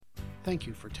Thank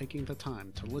you for taking the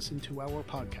time to listen to our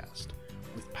podcast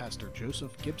with Pastor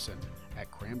Joseph Gibson at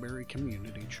Cranberry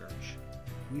Community Church.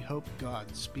 We hope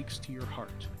God speaks to your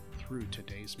heart through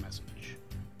today's message.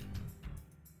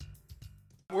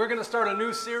 We're going to start a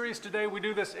new series today. We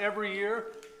do this every year.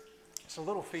 It's a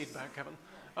little feedback, Kevin.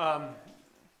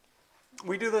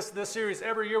 We do this series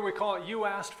every year. We call it You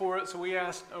Asked For It. So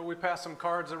we passed some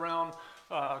cards around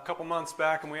a couple months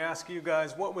back, and we ask you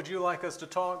guys, what would you like us to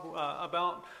talk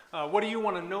about? What do you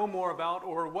want to know more about?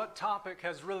 Or what topic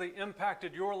has really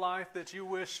impacted your life that you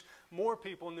wish more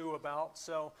people knew about?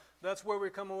 So that's where we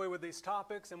come away with these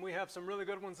topics, and we have some really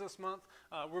good ones this month.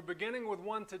 We're beginning with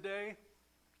one today.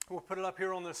 We'll put it up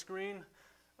here on the screen.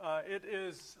 It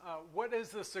is, what is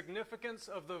the significance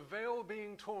of the veil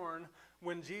being torn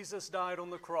when Jesus died on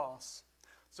the cross?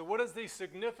 So what is the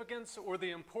significance or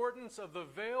the importance of the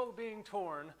veil being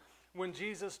torn when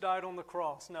Jesus died on the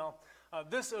cross? Now,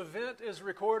 this event is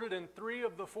recorded in 3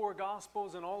 of the 4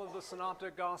 Gospels and all of the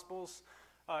Synoptic Gospels.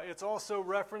 It's also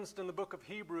referenced in the book of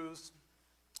Hebrews.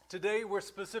 Today, we're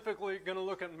specifically going to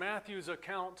look at Matthew's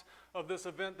account of this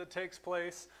event that takes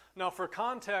place. Now, for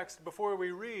context, before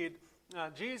we read,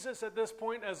 Jesus at this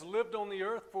point has lived on the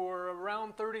earth for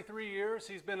around 33 years.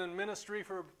 He's been in ministry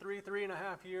for three and a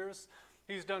half years.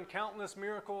 He's done countless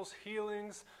miracles,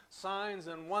 healings, signs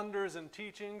and wonders and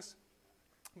teachings.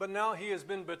 But now he has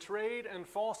been betrayed and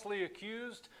falsely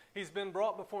accused. He's been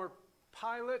brought before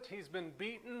Pilate. He's been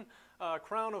beaten, a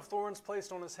crown of thorns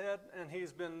placed on his head, and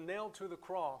he's been nailed to the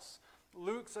cross.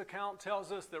 Luke's account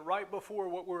tells us that right before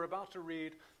what we're about to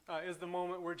read is the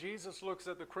moment where Jesus looks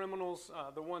at the criminals,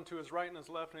 the one to his right and his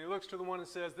left, and he looks to the one and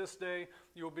says, "This day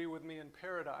you'll be with me in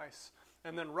paradise."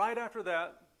 And then right after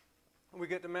that, we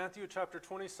get to Matthew chapter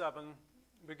 27,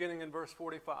 beginning in verse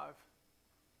 45.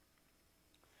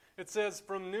 It says,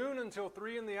 "From noon until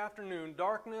 3 in the afternoon,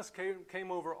 darkness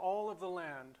came over all of the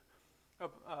land.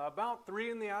 About 3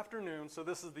 in the afternoon, so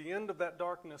this is the end of that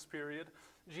darkness period,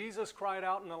 Jesus cried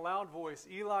out in a loud voice,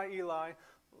 'Eli, Eli,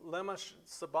 lema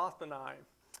sabachthani,'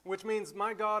 which means,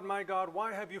 'My God,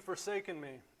 why have you forsaken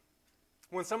me?'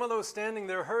 When some of those standing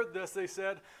there heard this, they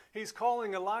said, 'He's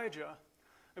calling Elijah.'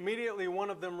 Immediately one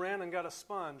of them ran and got a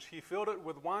sponge. He filled it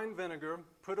with wine vinegar,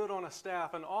 put it on a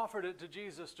staff, and offered it to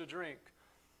Jesus to drink.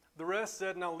 The rest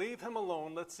said, 'Now leave him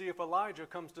alone. Let's see if Elijah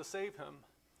comes to save him.'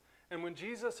 And when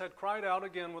Jesus had cried out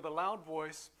again with a loud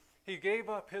voice, he gave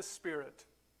up his spirit.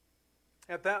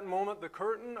 At that moment, the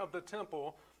curtain of the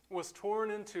temple was torn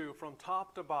in two from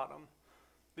top to bottom.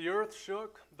 The earth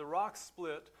shook, the rocks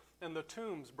split, and the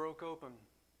tombs broke open.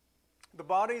 The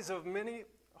bodies of many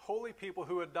holy people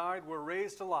who had died were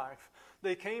raised to life.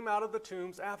 They came out of the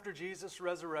tombs after Jesus'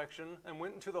 resurrection and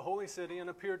went into the holy city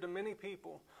and appeared to many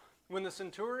people. When the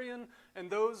centurion and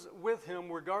those with him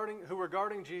who were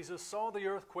guarding Jesus saw the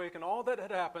earthquake and all that had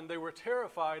happened, they were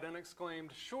terrified and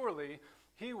exclaimed, 'Surely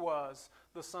he was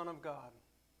the Son of God.'"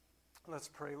 Let's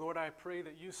pray. Lord, I pray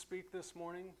that you speak this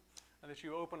morning and that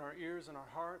you open our ears and our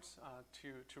hearts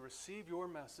to receive your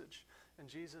message. In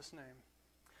Jesus' name.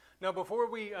 Now, before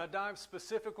we dive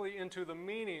specifically into the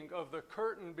meaning of the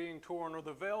curtain being torn or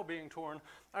the veil being torn,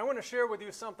 I want to share with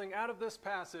you something out of this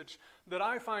passage that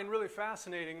I find really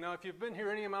fascinating. Now, if you've been here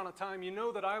any amount of time, you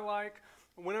know that I like,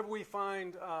 whenever we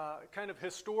find kind of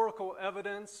historical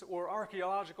evidence or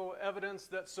archaeological evidence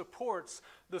that supports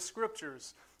the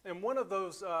scriptures. And one of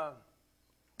those,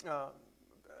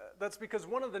 that's because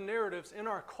one of the narratives in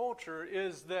our culture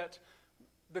is that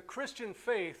the Christian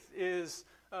faith is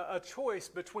a choice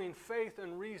between faith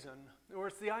and reason, or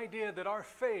it's the idea that our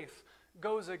faith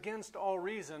goes against all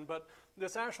reason, but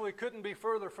this actually couldn't be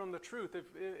further from the truth.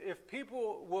 If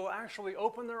people will actually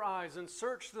open their eyes and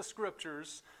search the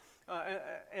scriptures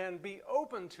and be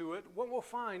open to it, what we'll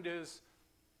find is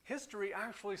history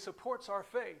actually supports our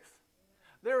faith.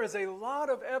 There is a lot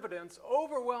of evidence,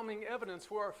 overwhelming evidence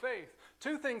for our faith.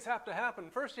 2 things have to happen.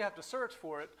 First, you have to search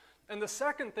for it. And the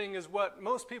second thing is what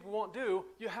most people won't do.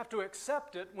 You have to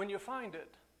accept it when you find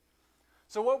it.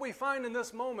 So what we find in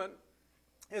this moment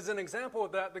is an example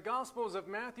of that. The Gospels of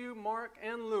Matthew, Mark,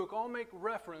 and Luke all make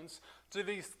reference to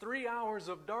these 3 hours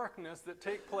of darkness that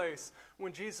take place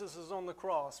when Jesus is on the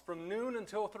cross, from noon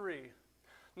until 3.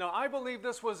 Now, I believe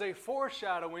this was a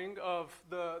foreshadowing of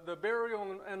the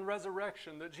burial and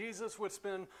resurrection, that Jesus would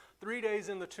spend 3 days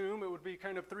in the tomb. It would be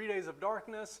kind of 3 days of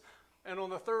darkness. And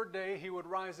on the 3rd day, he would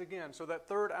rise again. So that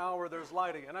 3rd hour, there's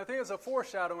light again. I think it's a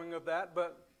foreshadowing of that.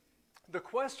 But the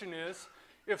question is,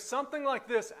 if something like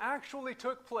this actually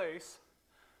took place,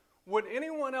 would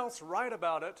anyone else write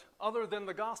about it other than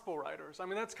the gospel writers? I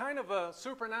mean, that's kind of a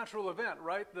supernatural event,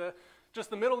 right? Just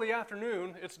the middle of the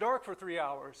afternoon, it's dark for 3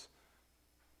 hours.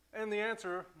 And the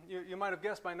answer, you might have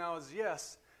guessed by now, is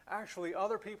yes. Actually,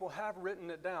 other people have written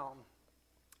it down.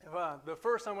 The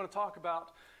first I want to talk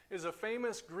about is a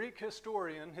famous Greek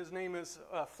historian. His name is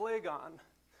Phlegon.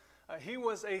 He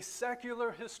was a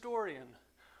secular historian.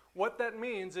 What that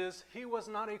means is he was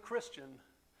not a Christian.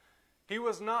 He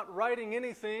was not writing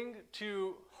anything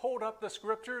to hold up the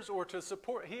scriptures or to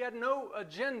support. He had no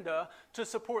agenda to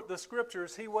support the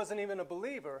scriptures. He wasn't even a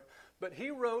believer. But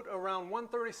he wrote around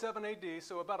 137 AD,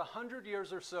 so about 100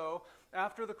 years or so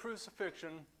after the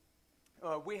crucifixion.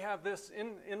 We have this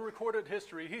in recorded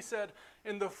history. He said,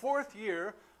 in the 4th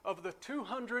year of the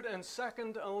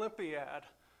 202nd Olympiad,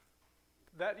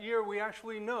 that year we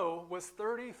actually know was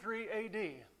 33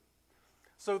 AD.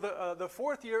 So the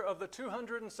 4th year of the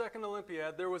 202nd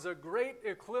Olympiad, there was a great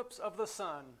eclipse of the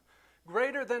sun,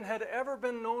 greater than had ever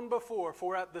been known before,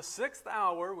 for at the 6th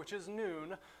hour, which is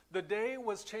noon, the day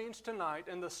was changed to night,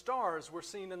 and the stars were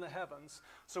seen in the heavens.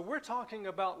 So we're talking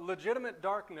about legitimate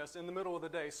darkness in the middle of the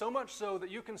day, so much so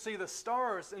that you can see the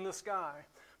stars in the sky.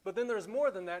 But then there's more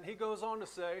than that. He goes on to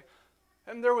say,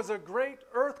 and there was a great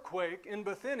earthquake in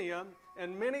Bithynia,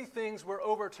 and many things were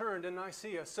overturned in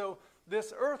Nicaea. So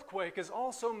this earthquake is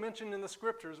also mentioned in the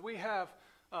scriptures. We have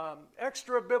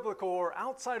extra biblical or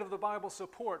outside of the Bible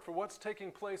support for what's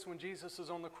taking place when Jesus is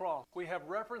on the cross. We have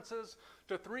references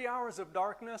to 3 hours of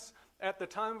darkness at the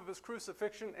time of his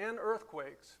crucifixion and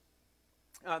earthquakes.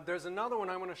 There's another one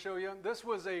I want to show you. This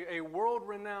was a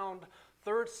world-renowned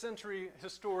 3rd century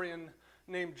historian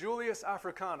named Julius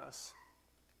Africanus.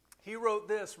 He wrote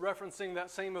this referencing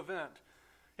that same event.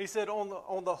 He said,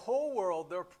 on the whole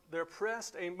world there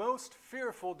pressed a most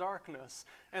fearful darkness,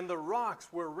 and the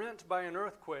rocks were rent by an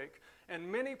earthquake,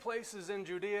 and many places in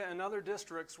Judea and other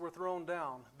districts were thrown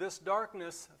down. This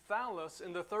darkness, Thallus,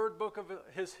 in the 3rd book of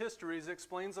his histories,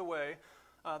 explains away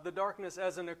the darkness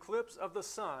as an eclipse of the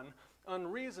sun,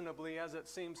 unreasonably as it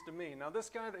seems to me. Now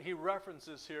this guy that he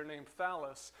references here, named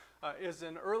Thallus, is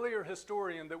an earlier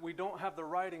historian that we don't have the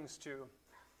writings to.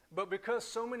 But because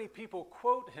so many people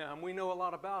quote him, we know a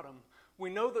lot about him. We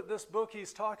know that this book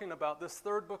he's talking about, this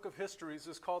 3rd book of histories,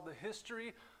 is called the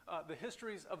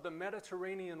Histories of the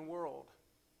Mediterranean World.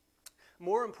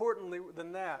 More importantly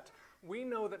than that, we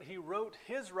know that he wrote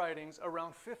his writings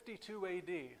around 52 AD.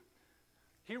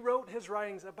 He wrote his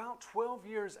writings about 12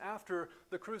 years after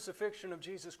the crucifixion of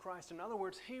Jesus Christ. In other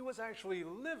words, he was actually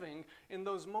living in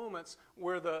those moments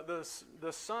where the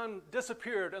sun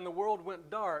disappeared and the world went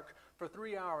dark for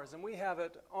 3 hours. And we have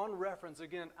it on reference,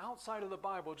 again, outside of the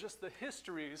Bible, just the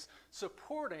histories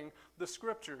supporting the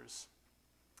scriptures.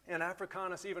 And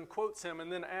Africanus even quotes him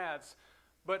and then adds,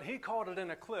 but he called it an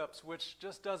eclipse, which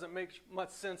just doesn't make much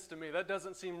sense to me. That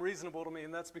doesn't seem reasonable to me,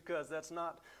 and that's because that's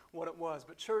not what it was.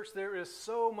 But church, there is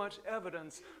so much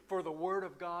evidence for the Word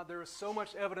of God. There is so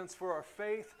much evidence for our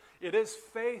faith. It is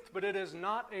faith, but it is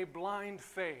not a blind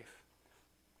faith.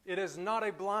 It is not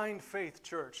a blind faith,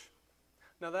 church.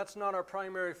 Now, that's not our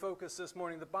primary focus this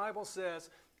morning. The Bible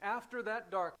says, after that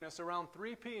darkness, around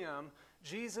 3 p.m.,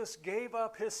 Jesus gave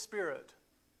up his spirit.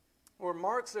 Or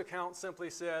Mark's account simply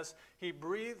says, he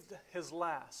breathed his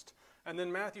last. And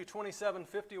then Matthew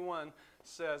 27:51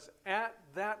 says, at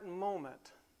that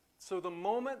moment, so the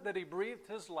moment that he breathed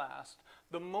his last,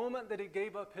 the moment that he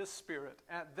gave up his spirit,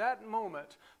 at that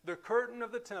moment, the curtain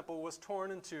of the temple was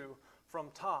torn in two from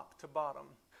top to bottom.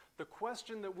 The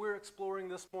question that we're exploring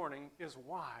this morning is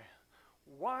why?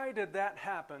 Why did that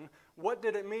happen? What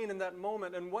did it mean in that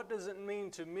moment? And what does it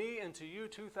mean to me and to you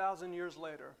 2,000 years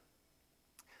later?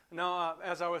 Now,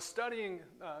 as I was studying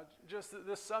just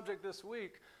this subject this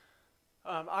week,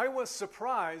 I was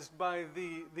surprised by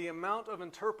the amount of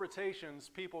interpretations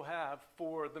people have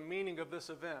for the meaning of this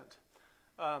event.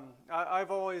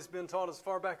 I've always been taught, as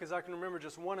far back as I can remember,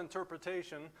 just one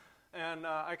interpretation, and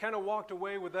I kind of walked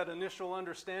away with that initial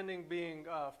understanding being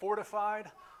fortified,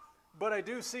 but I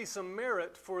do see some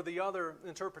merit for the other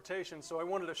interpretation, so I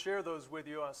wanted to share those with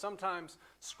you. Sometimes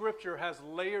Scripture has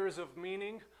layers of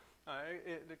meaning.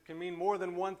 It can mean more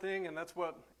than one thing, and that's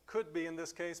what could be in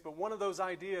this case. But one of those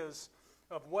ideas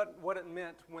of what it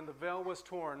meant when the veil was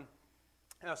torn,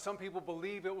 some people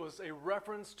believe it was a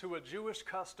reference to a Jewish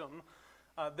custom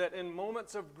that in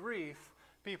moments of grief,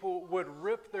 people would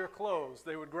rip their clothes.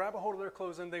 They would grab a hold of their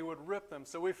clothes and they would rip them.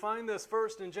 So we find this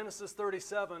first in Genesis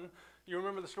 37. You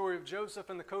remember the story of Joseph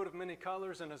in the coat of many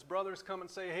colors, and his brothers come and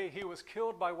say, hey, he was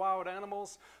killed by wild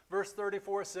animals. Verse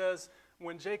 34 says,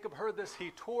 when Jacob heard this,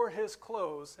 he tore his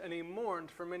clothes and he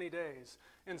mourned for many days.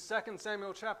 In 2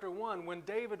 Samuel chapter 1, when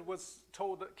David was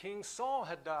told that King Saul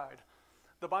had died,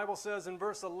 The Bible says in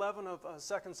verse 11 of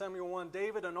 2 Samuel 1,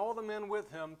 David and all the men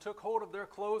with him took hold of their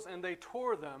clothes and they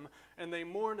tore them, and they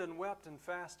mourned and wept and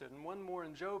fasted. And one more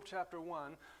in Job chapter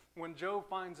 1, when Job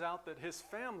finds out that his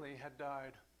family had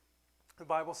died, the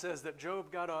Bible says that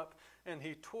Job got up and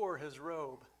he tore his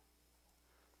robe.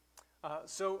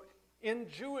 So in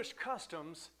Jewish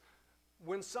customs,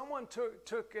 when someone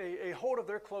took a hold of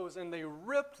their clothes and they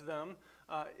ripped them,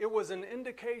 it was an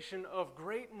indication of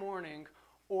great mourning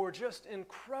or just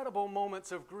incredible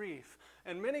moments of grief.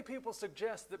 And many people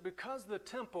suggest that because the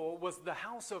temple was the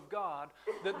house of God,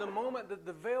 that the moment that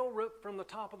the veil ripped from the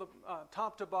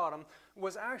top to bottom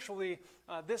was actually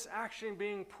this action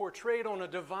being portrayed on a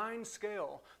divine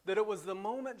scale. That it was the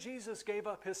moment Jesus gave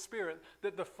up his spirit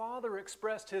that the Father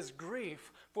expressed his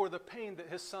grief for the pain that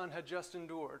his Son had just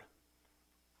endured.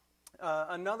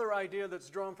 Another idea that's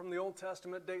drawn from the Old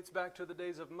Testament dates back to the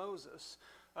days of Moses.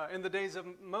 In the days of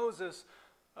Moses,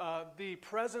 the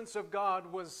presence of God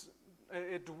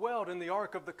it dwelled in the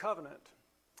Ark of the Covenant.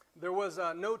 There was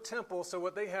no temple, so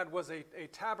what they had was a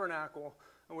tabernacle,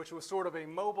 which was sort of a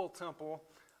mobile temple.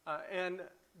 And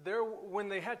there, when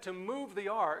they had to move the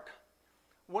Ark,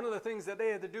 one of the things that they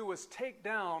had to do was take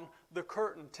down the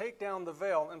curtain, take down the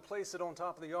veil, and place it on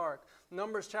top of the Ark.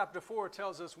 Numbers chapter 4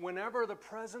 tells us whenever the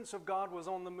presence of God was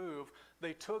on the move,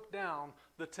 they took down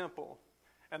the temple.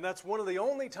 And that's one of the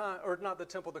only times, or not the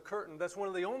temple, the curtain, that's one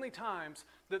of the only times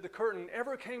that the curtain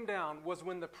ever came down was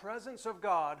when the presence of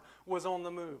God was on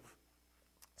the move.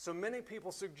 So many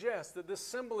people suggest that this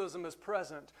symbolism is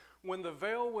present when the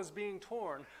veil was being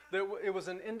torn, that it was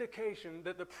an indication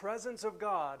that the presence of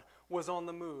God was on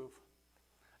the move.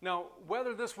 Now,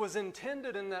 whether this was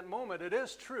intended in that moment, it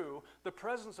is true, the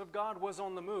presence of God was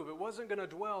on the move. It wasn't going to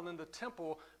dwell in the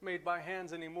temple made by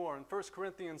hands anymore. In 1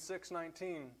 Corinthians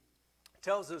 6:19,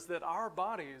 tells us that our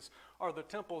bodies are the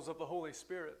temples of the Holy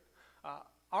Spirit.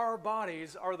 Our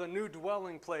bodies are the new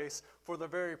dwelling place for the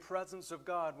very presence of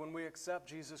God when we accept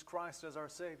Jesus Christ as our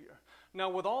Savior. Now,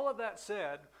 with all of that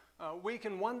said, we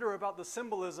can wonder about the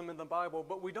symbolism in the Bible,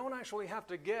 but we don't actually have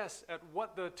to guess at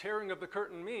what the tearing of the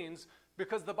curtain means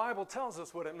because the Bible tells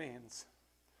us what it means.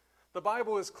 The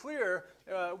Bible is clear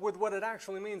with what it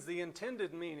actually means, the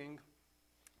intended meaning.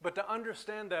 But to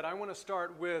understand that, I want to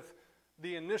start with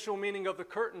the initial meaning of the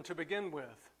curtain to begin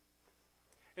with.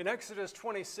 In Exodus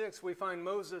 26, we find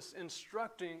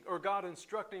God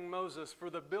instructing Moses for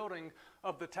the building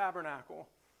of the tabernacle.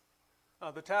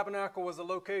 The tabernacle was a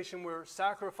location where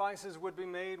sacrifices would be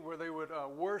made, where they would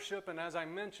worship, and as I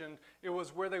mentioned, it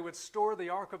was where they would store the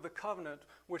Ark of the Covenant,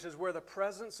 which is where the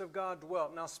presence of God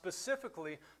dwelt. Now,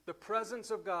 specifically, the presence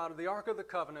of God, the Ark of the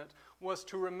Covenant, was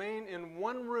to remain in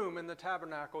one room in the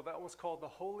tabernacle that was called the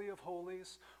Holy of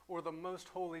Holies, or the Most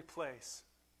Holy Place.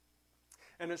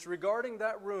 And it's regarding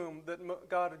that room that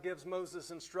God gives Moses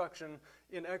instruction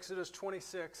in Exodus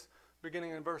 26,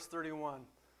 beginning in verse 31.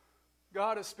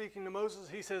 God is speaking to Moses.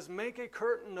 He says, "Make a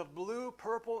curtain of blue,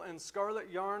 purple, and scarlet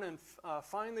yarn and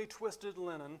finely twisted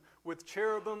linen with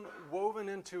cherubim woven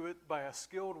into it by a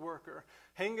skilled worker.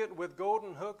 Hang it with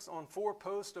golden hooks on 4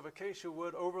 posts of acacia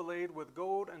wood overlaid with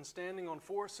gold and standing on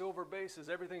 4 silver bases."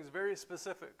 Everything's very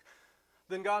specific.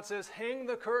 Then God says, "Hang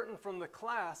the curtain from the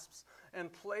clasps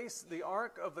and place the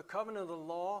Ark of the Covenant of the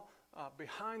Law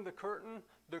behind the curtain.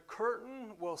 The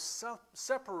curtain will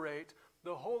separate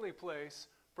the holy place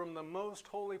from the most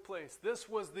holy place." This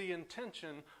was the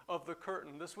intention of the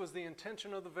curtain. This was the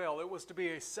intention of the veil. It was to be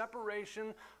a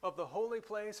separation of the holy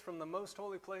place from the most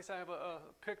holy place. I have a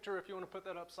picture, if you want to put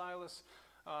that up, Silas.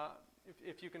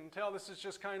 If you can tell, this is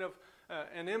just kind of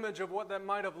an image of what that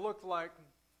might have looked like,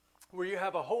 where you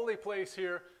have a holy place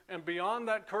here, and beyond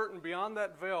that curtain, beyond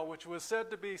that veil, which was said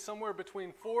to be somewhere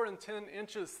between 4 and 10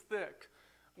 inches thick,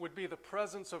 would be the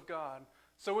presence of God.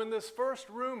 So in this first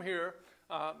room here,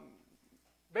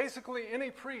 basically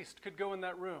any priest could go in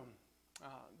that room.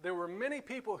 There were many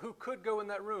people who could go in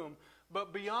that room,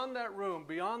 but beyond that room,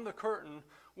 beyond the curtain,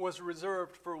 was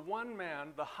reserved for one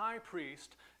man, the high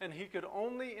priest, and he could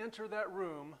only enter that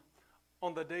room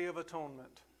on the Day of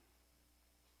Atonement.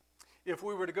 If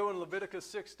we were to go in Leviticus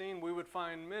 16, we would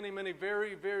find many, many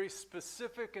very, very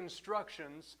specific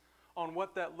instructions on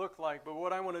what that looked like. But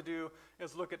what I want to do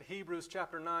is look at Hebrews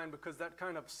chapter 9, because that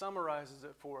kind of summarizes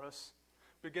it for us.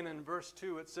 Beginning in verse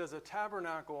 2, it says, "A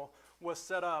tabernacle was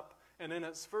set up, and in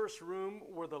its first room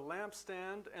were the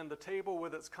lampstand and the table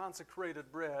with its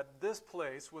consecrated bread. This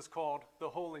place was called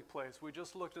the holy place." We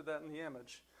just looked at that in the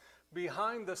image.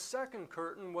 Behind the second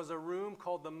curtain was a room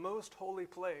called the most holy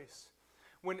place,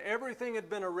 When everything had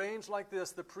been arranged like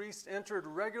this, the priests entered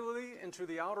regularly into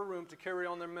the outer room to carry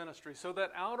on their ministry. So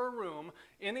that outer room,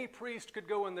 any priest could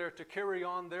go in there to carry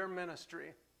on their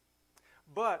ministry.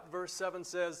 But, verse 7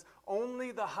 says,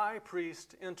 only the high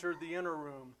priest entered the inner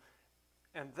room,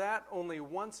 and that only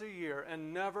once a year,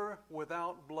 and never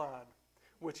without blood,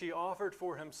 which he offered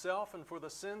for himself and for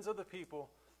the sins of the people,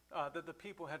 that the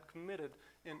people had committed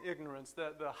in ignorance.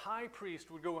 That the high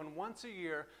priest would go in once a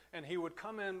year, and he would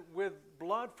come in with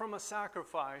blood from a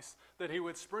sacrifice that he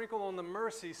would sprinkle on the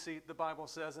mercy seat, the Bible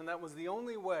says, and that was the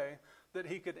only way that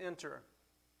he could enter.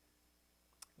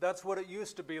 That's what it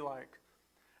used to be like.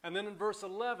 And then in verse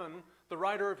 11, the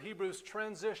writer of Hebrews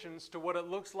transitions to what it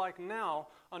looks like now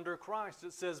under Christ.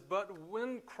 It says, but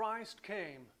when Christ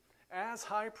came as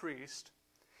high priest,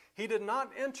 he did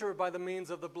not enter by the means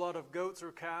of the blood of goats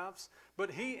or calves,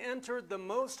 but he entered the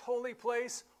most holy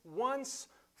place once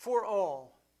for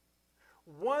all.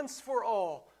 Once for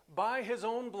all, by his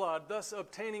own blood, thus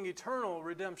obtaining eternal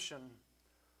redemption.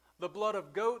 The blood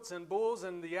of goats and bulls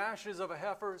and the ashes of a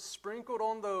heifer sprinkled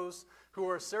on those who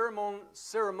are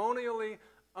ceremonially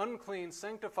unclean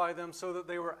sanctify them so that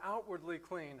they were outwardly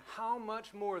clean. How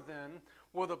much more then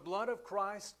will the blood of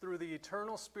Christ through the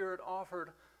eternal Spirit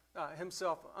offered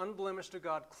himself unblemished to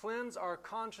God cleanse our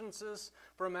consciences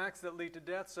from acts that lead to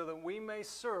death so that we may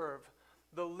serve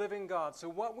the living God. So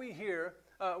what we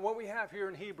have here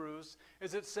in Hebrews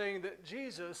is it's saying that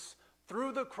Jesus,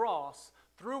 through the cross,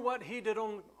 through what he did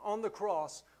on the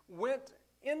cross, went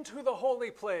into the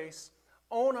holy place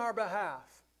on our behalf.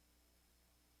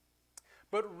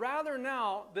 But rather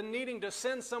now than needing to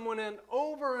send someone in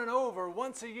over and over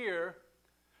once a year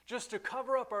just to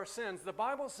cover up our sins, the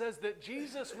Bible says that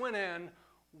Jesus went in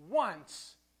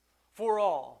once for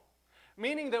all.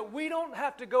 Meaning that we don't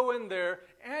have to go in there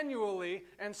annually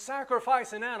and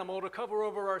sacrifice an animal to cover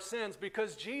over our sins,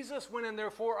 because Jesus went in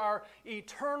there for our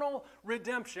eternal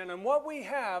redemption. And what we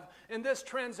have in this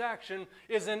transaction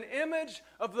is an image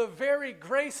of the very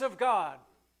grace of God.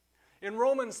 In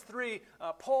Romans 3,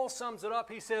 Paul sums it up.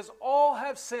 He says, all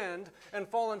have sinned and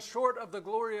fallen short of the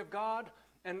glory of God,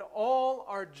 and all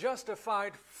are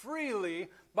justified freely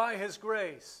by his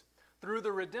grace, through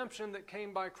the redemption that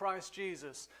came by Christ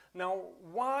Jesus. Now,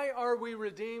 why are we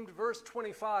redeemed? Verse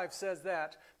 25 says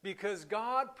that because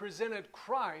God presented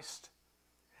Christ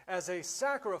as a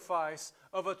sacrifice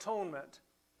of atonement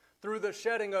through the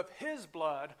shedding of his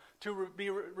blood to be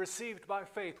received by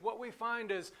faith. What we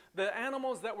find is the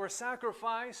animals that were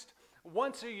sacrificed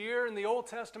once a year in the Old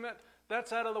Testament,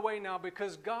 that's out of the way now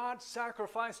because God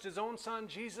sacrificed his own Son,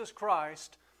 Jesus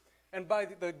Christ. And by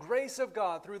the grace of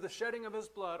God, through the shedding of his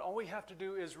blood, all we have to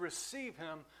do is receive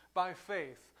him by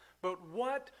faith. But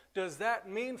what does that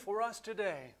mean for us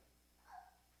today?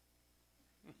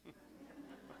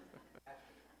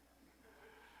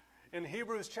 In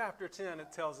Hebrews chapter 10,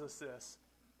 it tells us this.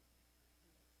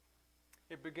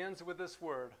 It begins with this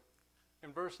word.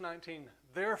 In verse 19,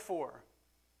 Therefore,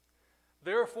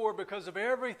 because of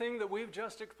everything that we've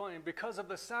just explained, because of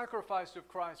the sacrifice of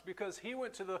Christ, because he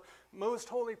went to the most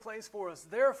holy place for us,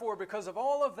 therefore, because of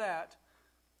all of that,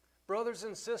 brothers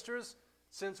and sisters,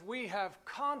 since we have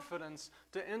confidence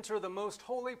to enter the most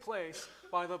holy place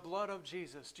by the blood of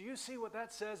Jesus. Do you see what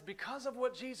that says? Because of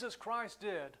what Jesus Christ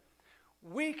did,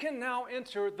 we can now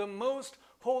enter the most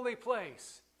holy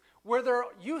place, where there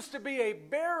used to be a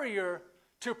barrier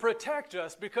to protect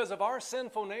us because of our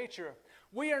sinful nature.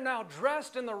 We are now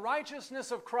dressed in the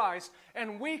righteousness of Christ,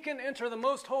 and we can enter the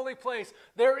most holy place.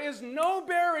 There is no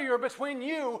barrier between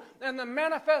you and the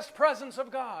manifest presence of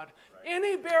God. Right.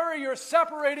 Any barrier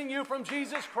separating you from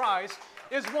Jesus Christ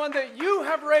is one that you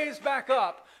have raised back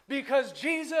up because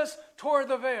Jesus tore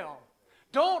the veil.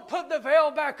 Don't put the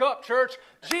veil back up, church.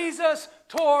 Jesus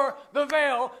tore the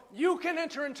veil. You can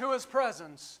enter into his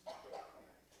presence.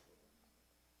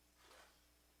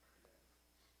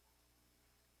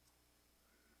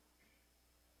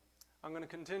 I'm going to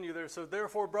continue there. So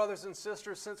therefore, brothers and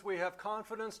sisters, since we have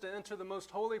confidence to enter the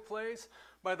most holy place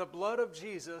by the blood of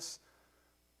Jesus,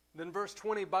 then verse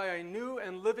 20, by a new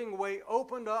and living way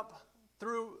opened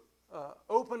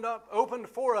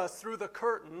for us through the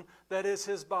curtain that is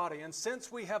his body. And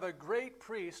since we have a great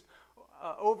priest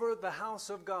over the house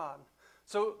of God.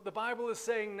 So the Bible is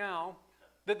saying now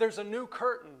that there's a new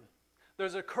curtain.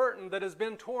 There's a curtain that has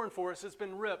been torn for us, it's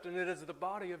been ripped, and it is the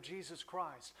body of Jesus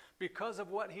Christ. Because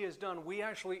of what he has done, we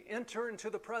actually enter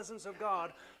into the presence of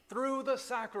God through the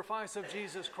sacrifice of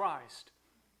Jesus Christ.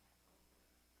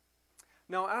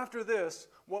 Now after this,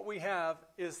 what we have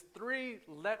is 3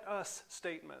 let us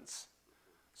statements.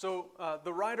 So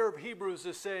the writer of Hebrews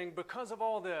is saying, because of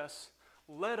all this,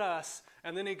 let us,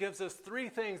 and then he gives us three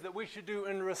things that we should do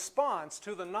in response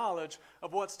to the knowledge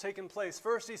of what's taken place.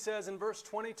 First, he says in verse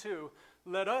 22,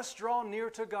 let us draw near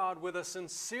to God with a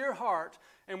sincere heart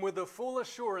and with the full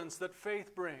assurance that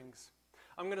faith brings.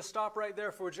 I'm going to stop right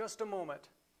there for just a moment.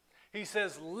 He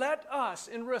says, let us,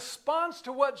 in response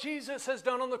to what Jesus has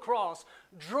done on the cross,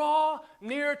 draw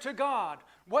near to God.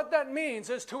 What that means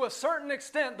is, to a certain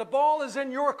extent, the ball is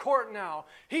in your court now.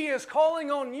 He is calling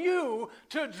on you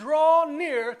to draw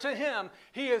near to Him.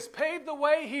 He has paved the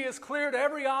way. He has cleared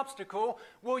every obstacle.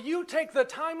 Will you take the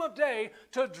time of day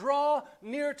to draw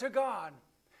near to God?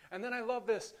 And then I love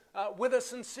this, with a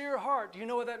sincere heart. Do you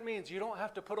know what that means? You don't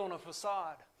have to put on a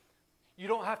facade. You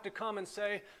don't have to come and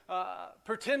say,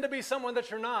 pretend to be someone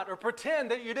that you're not, or pretend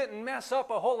that you didn't mess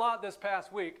up a whole lot this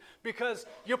past week, because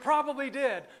you probably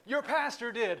did. Your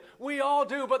pastor did. We all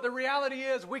do. But the reality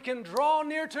is we can draw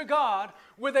near to God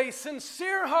with a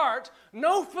sincere heart,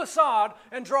 no facade,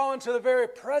 and draw into the very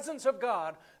presence of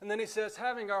God. And then he says,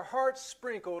 having our hearts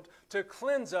sprinkled to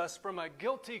cleanse us from a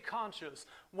guilty conscience.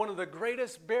 One of the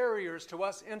greatest barriers to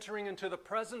us entering into the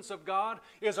presence of God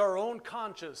is our own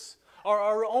conscience, or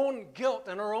our own guilt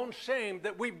and our own shame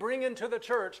that we bring into the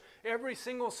church every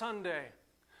single Sunday.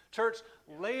 Church,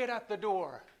 lay it at the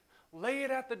door. Lay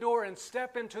it at the door and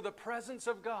step into the presence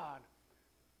of God.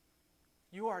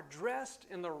 You are dressed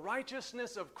in the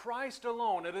righteousness of Christ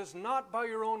alone. It is not by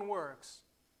your own works.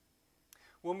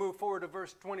 We'll move forward to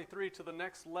verse 23 to the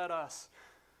next let us.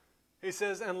 He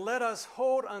says, and let us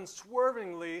hold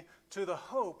unswervingly to the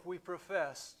hope we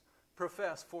profess,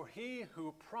 for he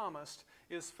who promised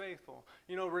is faithful.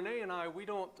 You know, Renee and I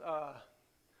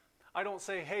don't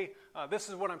say, hey, this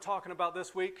is what I'm talking about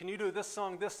this week. Can you do this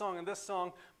song, and this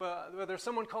song? But there's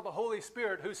someone called the Holy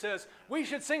Spirit who says, we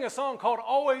should sing a song called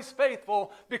Always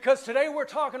Faithful, because today we're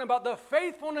talking about the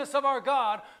faithfulness of our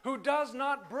God who does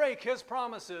not break His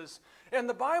promises. And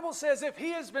the Bible says if He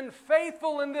has been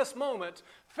faithful in this moment,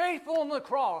 faithful on the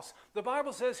cross, the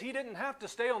Bible says He didn't have to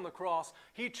stay on the cross.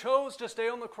 He chose to stay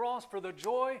on the cross for the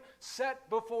joy set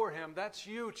before Him. That's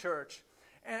you, church.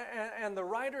 And the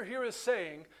writer here is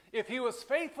saying, if He was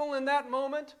faithful in that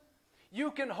moment,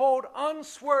 you can hold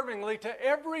unswervingly to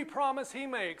every promise He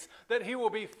makes, that He will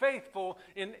be faithful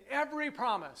in every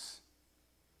promise.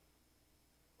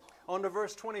 On to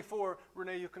verse 24,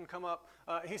 Renee, you can come up.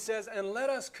 He says, and let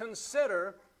us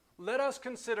consider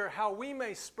how we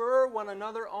may spur one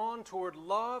another on toward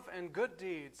love and good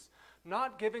deeds,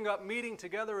 not giving up meeting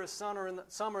together as some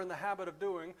are in the habit of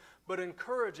doing, but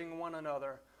encouraging one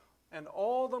another, and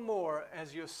all the more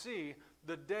as you see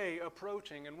the day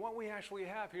approaching. And what we actually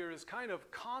have here is kind of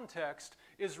context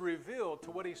is revealed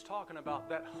to what he's talking about,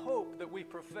 that hope that we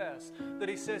profess, that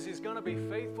he says he's going to be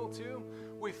faithful to.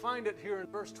 We find it here in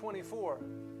verse 24.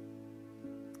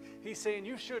 He's saying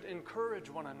you should encourage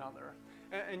one another,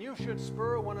 and you should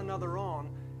spur one another on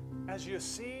as you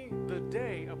see the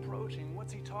day approaching.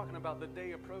 What's he talking about, the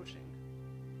day approaching?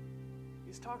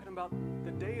 He's talking about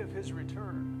the day of his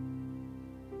return.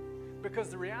 Because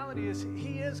the reality is,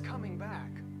 he is coming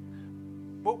back.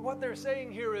 But what they're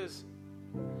saying here is,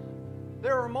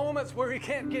 there are moments where he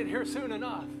can't get here soon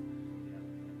enough.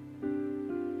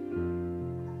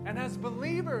 And as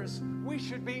believers, we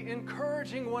should be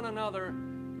encouraging one another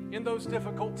in those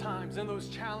difficult times, in those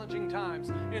challenging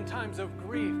times, in times of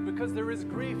grief, because there is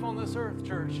grief on this earth,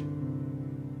 church.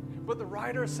 But the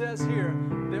writer says here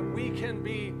that we can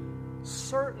be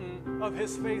certain of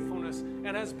his faithfulness,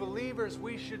 and as believers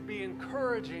we should be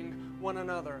encouraging one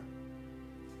another.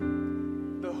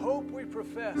 The hope we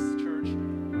profess, church,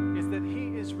 is that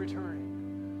he is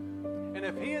returning. And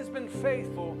if he has been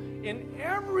faithful in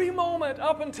every moment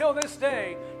up until this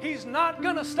day, he's not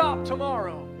going to stop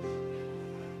tomorrow.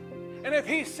 And if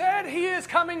he said he is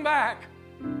coming back,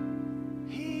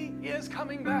 he is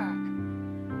coming back.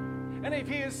 And if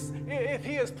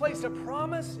he has placed a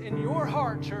promise in your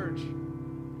heart, church,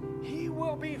 he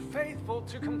will be faithful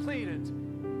to complete it.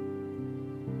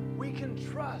 We can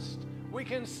trust. We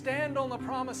can stand on the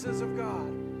promises of God.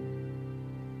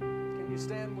 Can you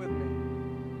stand with me?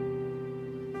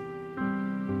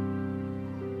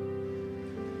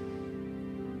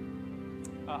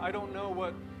 I don't know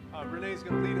what Renee's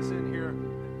going to lead us in here,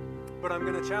 but I'm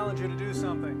going to challenge you to do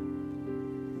something.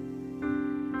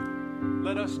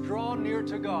 Let us draw near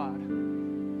to God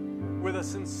with a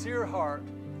sincere heart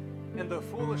and the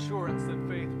full assurance that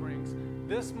faith brings.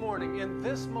 This morning, in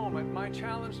this moment, my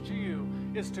challenge to you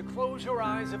is to close your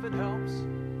eyes if it helps.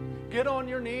 Get on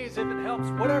your knees if it helps.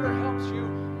 Whatever helps you,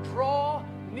 draw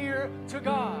near to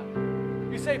God.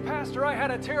 You say, Pastor, I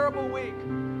had a terrible week.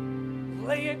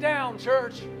 Lay it down,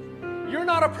 church. You're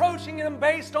not approaching Him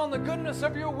based on the goodness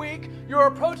of your week. You're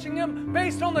approaching Him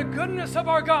based on the goodness of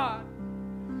our God.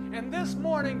 And this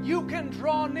morning, you can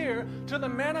draw near to the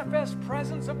manifest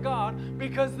presence of God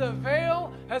because the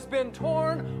veil has been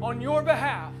torn on your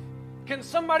behalf. Can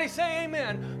somebody say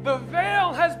amen? The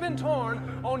veil has been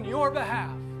torn on your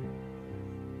behalf.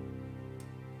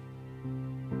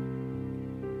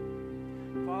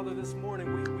 Father, this morning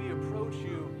we approach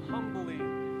you humbly,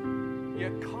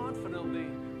 yet confidently,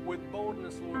 with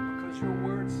boldness, Lord, because your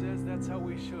word says that's how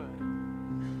we should.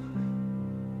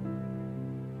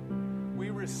 We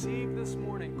receive this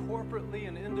morning, corporately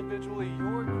and individually,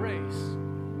 your grace.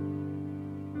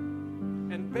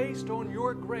 And based on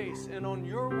your grace and on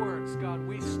your works, God,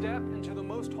 we step into the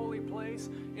most holy place,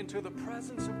 into the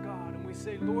presence of God, and we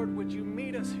say, Lord, would you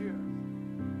meet us here?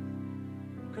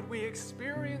 Could we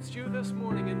experience you this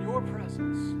morning in your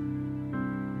presence?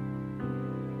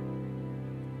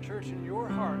 Church, in your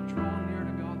heart, draw near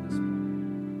to God this morning.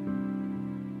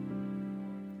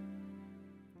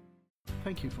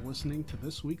 Thank you for listening to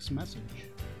this week's message.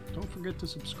 Don't forget to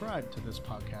subscribe to this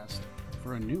podcast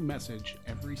for a new message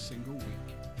every single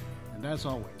week. And as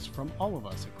always, from all of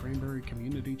us at Cranberry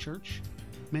Community Church,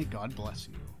 may God bless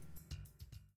you.